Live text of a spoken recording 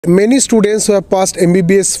Many students who have passed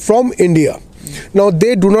MBBS from India, now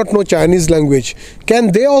they do not know Chinese language.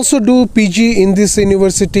 Can they also do PG in this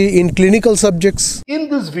university in clinical subjects? In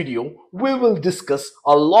this video, we will discuss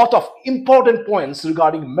a lot of important points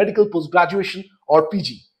regarding medical post-graduation or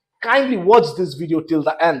PG. Kindly watch this video till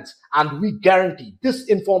the end and we guarantee this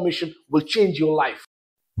information will change your life.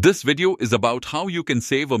 This video is about how you can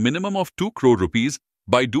save a minimum of 2 crore rupees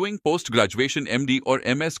by doing post-graduation MD or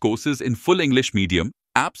MS courses in full English medium,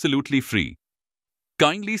 absolutely free.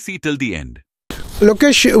 Kindly see till the end.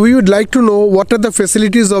 Lokesh, we would like to know what are the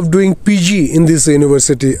facilities of doing PG in this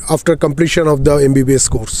university after completion of the MBBS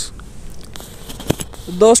course.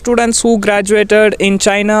 Those students who graduated in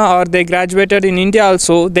China or they graduated in India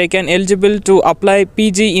also, they can eligible to apply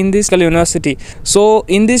PG in this university. So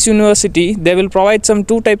in this university, they will provide some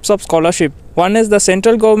 2 types of scholarship. One is the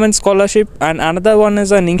central government scholarship and another one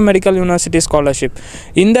is an Indian Medical University scholarship.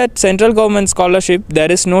 In that central government scholarship,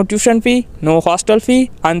 there is no tuition fee, no hostel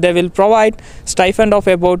fee, and they will provide stipend of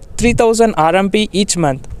about 3000 RMP each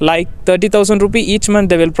month. Like 30,000 rupee each month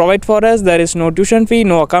they will provide for us. There is no tuition fee,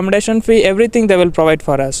 no accommodation fee, everything they will provide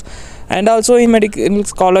for us. And also in medical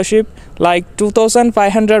scholarship, like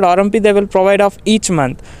 2500 RMP they will provide of each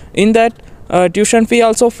month. In that, tuition fee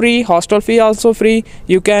also free, hostel fee also free.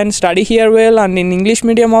 You can study here well and in English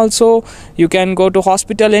medium also. You can go to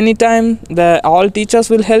hospital anytime. All teachers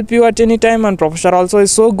will help you at any time and professor also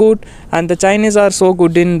is so good and the Chinese are so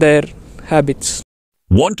good in their habits.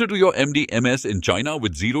 Want to do your MD MS in China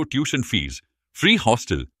with zero tuition fees, free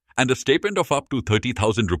hostel and a stipend of up to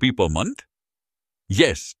 30,000 rupee per month?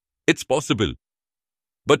 Yes, it's possible.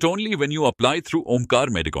 But only when you apply through Omkar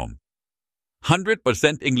Medicom.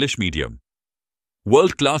 100% English medium.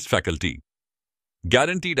 World-class faculty.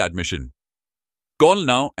 Guaranteed admission. Call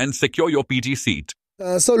now and secure your PG seat.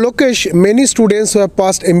 So Lokesh, many students who have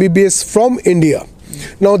passed MBBS from India,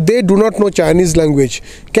 now they do not know Chinese language.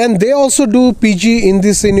 Can they also do PG in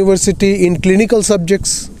this university in clinical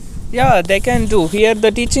subjects? Yeah, they can do. Here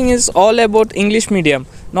the teaching is all about English medium,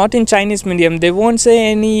 not in Chinese medium. They won't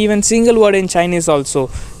say any even single word in Chinese also.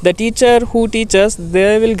 The teacher who teaches,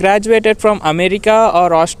 they will graduate from America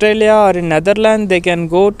or Australia or in Netherlands. They can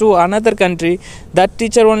go to another country. That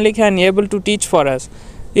teacher only can able to teach for us.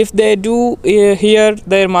 If they do here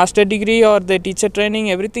their master degree or their teacher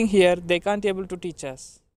training, everything here, they can't able to teach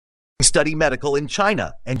us. Study medical in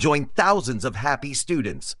China and join thousands of happy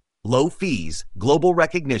students. Low fees, global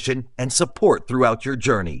recognition, and support throughout your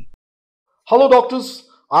journey. Hello doctors,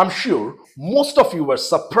 I'm sure most of you were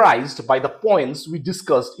surprised by the points we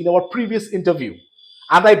discussed in our previous interview.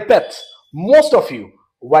 And I bet most of you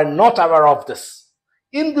were not aware of this.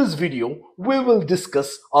 In this video, we will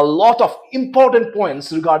discuss a lot of important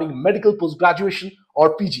points regarding medical post-graduation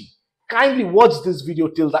or PG. Kindly watch this video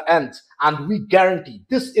till the end and we guarantee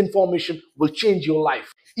this information will change your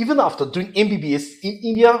life. Even after doing MBBS in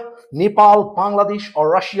India, Nepal, Bangladesh or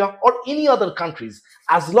Russia or any other countries,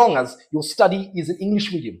 as long as your study is in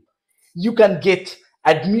English medium, you can get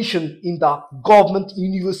admission in the government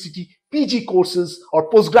university PG courses or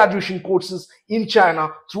post-graduation courses in China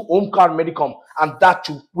through Omkar Medicom, and that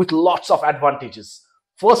too with lots of advantages.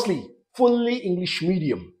 Firstly, fully English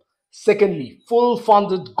medium. Secondly, full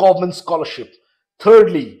funded government scholarship.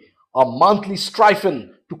 Thirdly, a monthly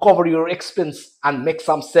stipend to cover your expense and make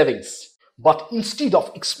some savings. But instead of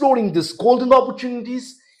exploring these golden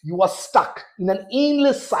opportunities, you are stuck in an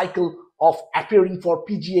endless cycle of appearing for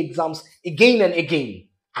PG exams again and again.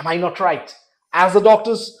 Am I not right? As the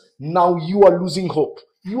doctors, now you are losing hope.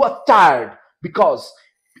 You are tired because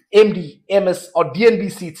MD, MS or DNB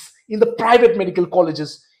seats in the private medical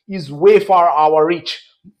colleges is way far our reach,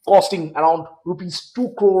 costing around rupees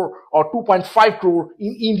 2 crore or 2.5 crore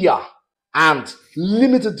in India and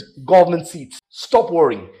limited government seats. Stop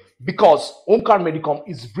worrying because Omkar Medicom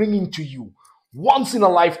is bringing to you once in a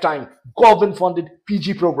lifetime government funded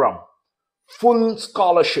PG program. Full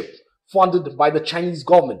scholarship funded by the Chinese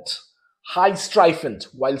government. High stipend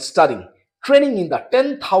while studying. Training in the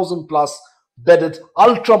 10,000 plus bedded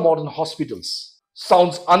ultra modern hospitals.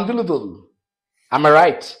 Sounds unbelievable. Am I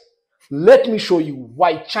right? Let me show you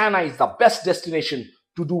why China is the best destination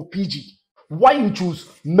to do PG. Why you choose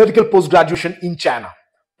medical post-graduation in China.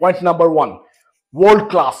 Point number 1,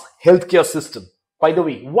 world-class healthcare system. By the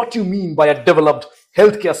way, what do you mean by a developed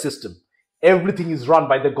healthcare system? Everything is run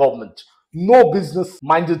by the government. No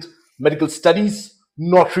business-minded medical studies,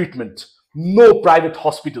 no treatment, no private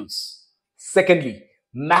hospitals. Secondly,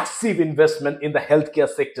 massive investment in the healthcare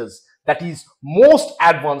sectors. That is, most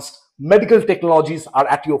advanced medical technologies are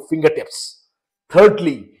at your fingertips.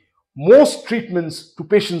 Thirdly, most treatments to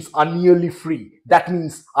patients are nearly free. That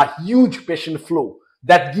means a huge patient flow.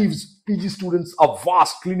 that gives PG students a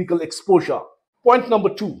vast clinical exposure. Point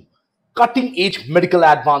number 2, cutting-edge medical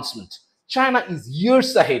advancement. China is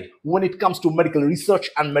years ahead when it comes to medical research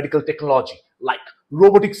and medical technology, like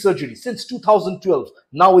robotic surgery. Since 2012,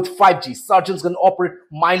 now with 5G, surgeons can operate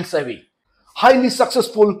miles away. Highly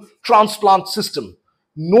successful transplant system.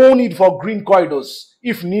 No need for green corridors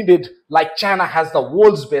if needed, like China has the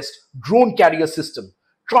world's best drone carrier system.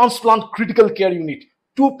 Transplant critical care unit.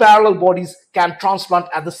 2 parallel bodies can transplant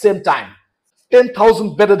at the same time.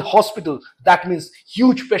 10,000 bedded hospital, that means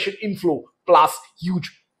huge patient inflow plus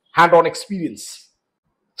huge hand-on experience.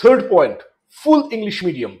 Third point, full English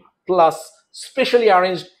medium plus specially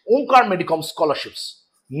arranged Omkar Medicom scholarships.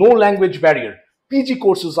 No language barrier. PG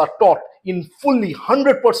courses are taught in fully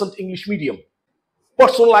 100% English medium.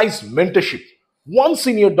 Personalized mentorship. One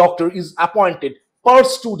senior doctor is appointed per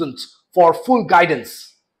student for full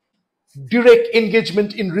guidance. Direct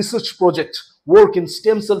engagement in research projects, work in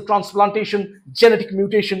stem cell transplantation, genetic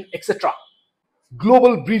mutation, etc.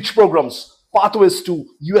 Global bridge programs, pathways to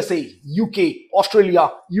USA, UK,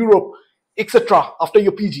 Australia, Europe, etc. after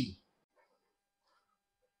your PG.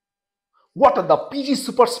 What are the PG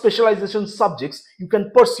super specialization subjects you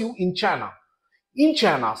can pursue in China? In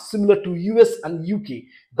China, similar to US and UK,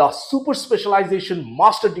 the super specialization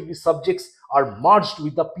master degree subjects are merged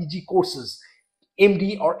with the PG courses,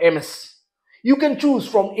 MD or MS. You can choose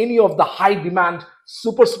from any of the high demand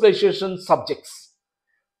super specialization subjects.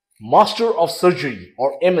 Master of Surgery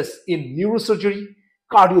or MS in neurosurgery,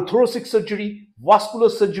 cardiothoracic surgery, vascular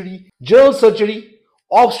surgery, general surgery,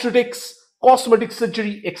 obstetrics, cosmetic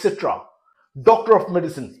surgery, etc. Doctor of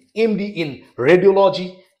Medicine, MD in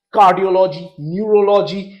radiology, cardiology,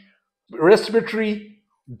 neurology, respiratory,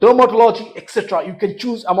 dermatology, etc. You can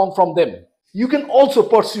choose among from them. You can also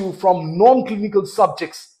pursue from non-clinical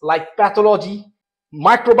subjects like pathology,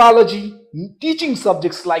 microbiology, teaching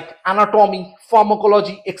subjects like anatomy,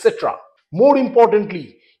 pharmacology, etc. More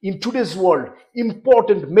importantly, in today's world,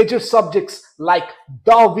 important major subjects like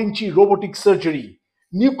Da Vinci robotic surgery,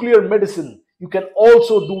 nuclear medicine, you can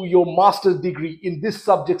also do your master's degree in these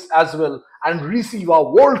subjects as well and receive a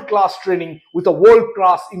world-class training with a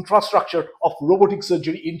world-class infrastructure of robotic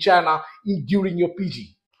surgery in China during your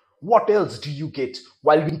PG. What else do you get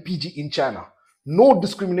while doing PG in China? No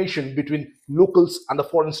discrimination between locals and the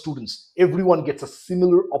foreign students. Everyone gets a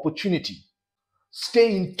similar opportunity.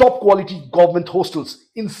 Stay in top quality government hostels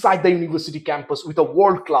inside the university campus with a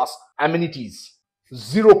world-class amenities.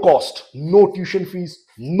 Zero cost, no tuition fees,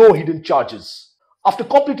 no hidden charges. After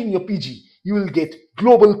completing your PG, you will get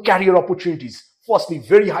global career opportunities. Firstly,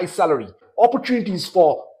 very high salary, opportunities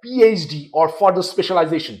for Ph.D. or further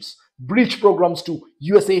specializations, bridge programs to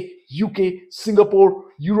USA, UK, Singapore,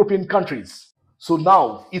 European countries. So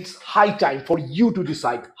now it's high time for you to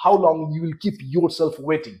decide how long you will keep yourself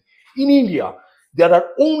waiting. In India, there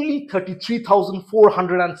are only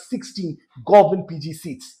 33,416 government PG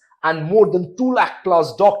seats and more than 2 lakh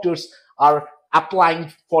plus doctors are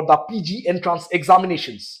applying for the PG entrance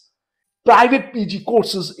examinations. Private PG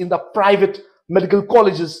courses in the private medical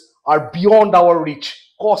colleges are beyond our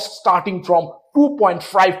reach, costs starting from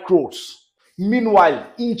 2.5 crores.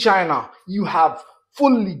 Meanwhile, in China, you have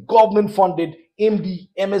fully government funded MD,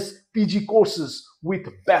 MS, PG courses with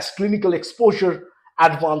best clinical exposure,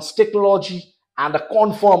 advanced technology, and a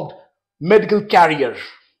confirmed medical career.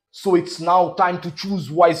 So it's now time to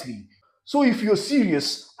choose wisely. So if you're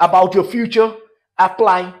serious about your future,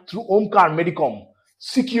 apply through Omkar Medicom.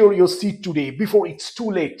 Secure your seat today before it's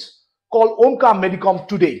too late. Call Omkar Medicom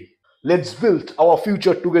today. Let's build our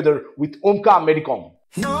future together with Omkar Medicom.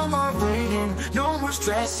 No more waiting, no more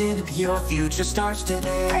stressing. Your future starts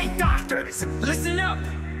today. Hey doctors, listen up.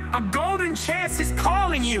 A golden chance is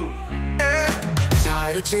calling you.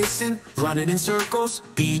 Tired of chasing, running in circles.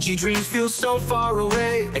 PG dreams feel so far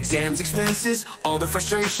away. Exams, expenses, all the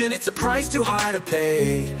frustration. It's a price too high to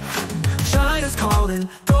pay. China's calling,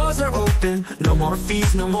 doors are open. No more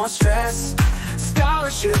fees, no more stress.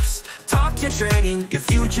 Scholarships, top-tier training. Your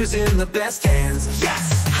future's in the best hands.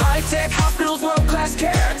 Yes! High-tech hospitals, world-class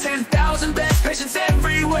care. 10,000 best patients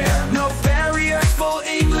everywhere. No barriers, full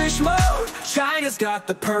English mode. China's got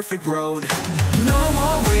the perfect road. No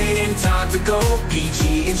more waiting, time to go.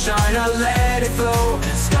 PG in China, let it flow.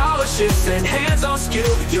 Scholarships and hands-on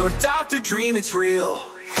skill. Your doctor dream, it's real.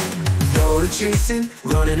 Go to chasing,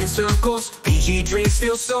 running in circles. PG dreams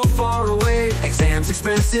feel so far away. Exams,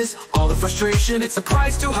 expenses, all the frustration. It's a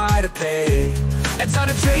price too high to pay. And tired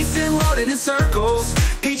of chasing, running in circles.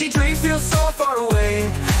 PG dreams feel so far away.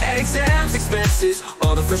 And exams, expenses,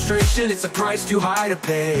 all the frustration. It's a price too high to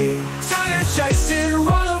pay. Tired of chasing, roll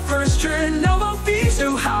up first turn. No more fees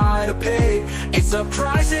too high to pay. It's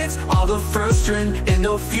surprises, all the first trend, and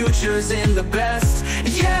no futures in the best.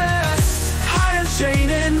 Yes, higher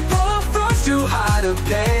training, full first too high to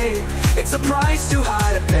pay. It's a price too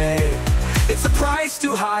high to pay. It's a price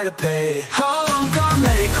too high to pay. Omkar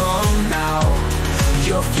Medicom now.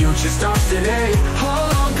 Your future starts today.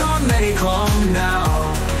 Omkar Medicom now.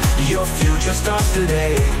 Your future starts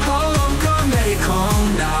today. Omkar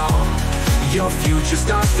Medicom now. Your future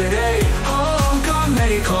starts today. Omkar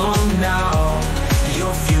Medicom now.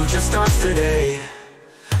 Your future starts today.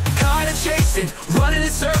 Kinda chasing, running in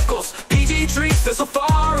circles. PG dreams feel so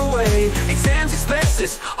far away. Exams,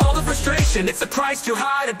 expenses, all the frustration. It's a price too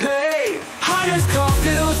high to pay. Hires, call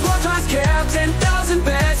bills, one times care. 10,000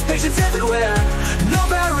 beds, patients everywhere. No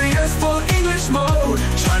barriers for English mode.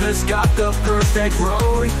 China's got the perfect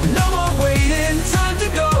road. No more waiting, time to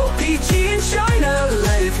go. PG in China,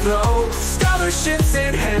 let it flow. Scholarships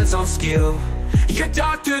and hands-on skill. Your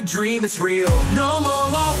doctor dream is real. No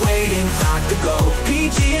more waiting, time to go.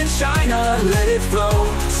 PG in China, let it flow.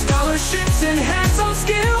 Scholarships and hands-on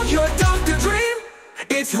skill. Your doctor dream,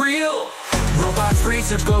 it's real. Robots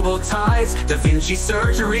research global ties. Da Vinci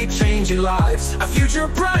surgery changing lives. A future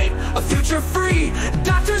bright, a future free.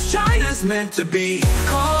 Doctors China's meant to be.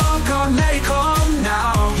 Omkar Medicom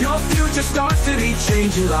now. Your future starts to be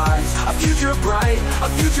changing lives. A future bright, a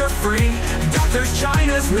future free. Doctors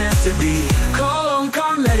China's meant to be.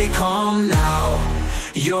 Omkar Medicom now.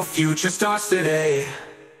 Your future starts today.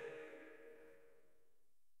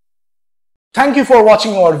 Thank you for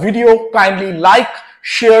watching our video. Kindly like,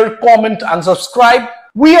 share, comment and subscribe.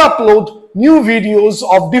 We upload new videos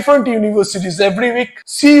of different universities every week.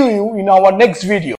 See you in our next video.